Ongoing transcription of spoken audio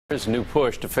There's a new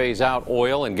push to phase out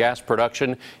oil and gas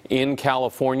production in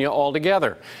California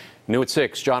altogether. New at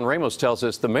 6, John Ramos tells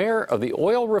us the mayor of the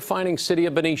oil refining city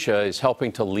of Benicia is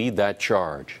helping to lead that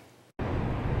charge.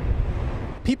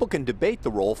 People can debate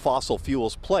the role fossil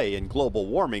fuels play in global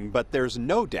warming, but there's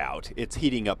no doubt it's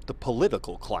heating up the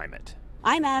political climate.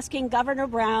 I'm asking Governor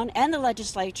Brown and the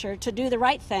legislature to do the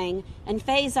right thing and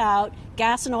phase out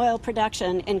gas and oil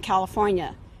production in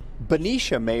California.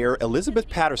 Benicia Mayor Elizabeth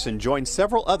Patterson joined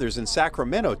several others in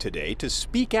Sacramento today to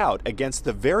speak out against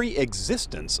the very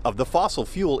existence of the fossil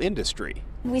fuel industry.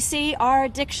 We see our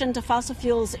addiction to fossil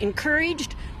fuels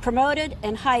encouraged, promoted,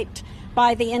 and hyped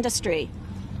by the industry.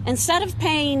 Instead of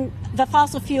paying the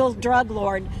fossil fuel drug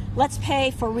lord, let's pay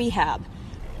for rehab.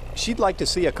 She'd like to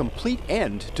see a complete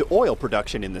end to oil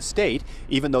production in the state,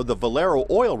 even though the Valero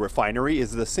oil refinery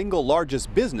is the single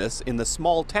largest business in the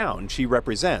small town she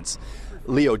represents.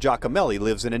 Leo Giacomelli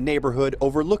lives in a neighborhood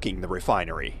overlooking the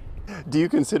refinery. Do you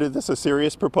consider this a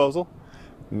serious proposal?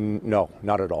 No,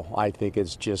 not at all. I think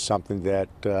it's just something that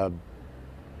the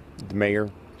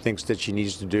mayor thinks that she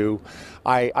needs to do.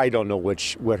 I don't know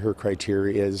what her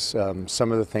criteria is.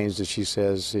 Some of the things that she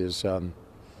says is...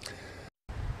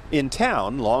 In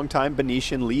town, longtime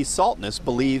Benician Lee Saltness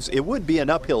believes it would be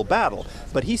an uphill battle,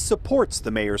 but he supports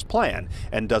the mayor's plan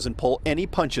and doesn't pull any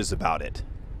punches about it.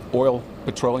 Oil,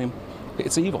 petroleum,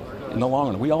 it's evil in the long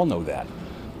run. We all know that.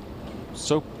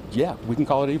 So, yeah, we can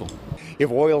call it evil.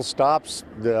 If oil stops,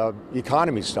 the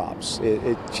economy stops.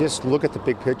 It just look at the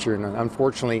big picture, and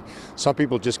unfortunately, some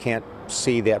people just can't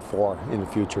see that far in the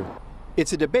future.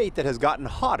 It's a debate that has gotten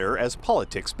hotter as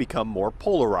politics become more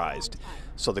polarized.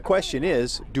 So the question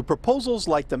is, do proposals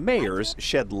like the mayor's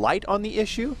shed light on the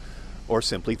issue or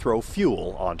simply throw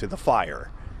fuel onto the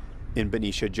fire? In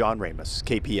Benicia, John Ramos,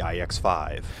 KPIX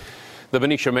 5. The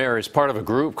Benicia mayor is part of a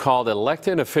group called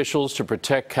Elected Officials to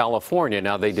Protect California.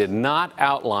 Now, they did not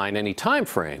outline any time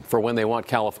frame for when they want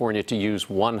California to use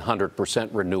 100%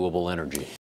 renewable energy.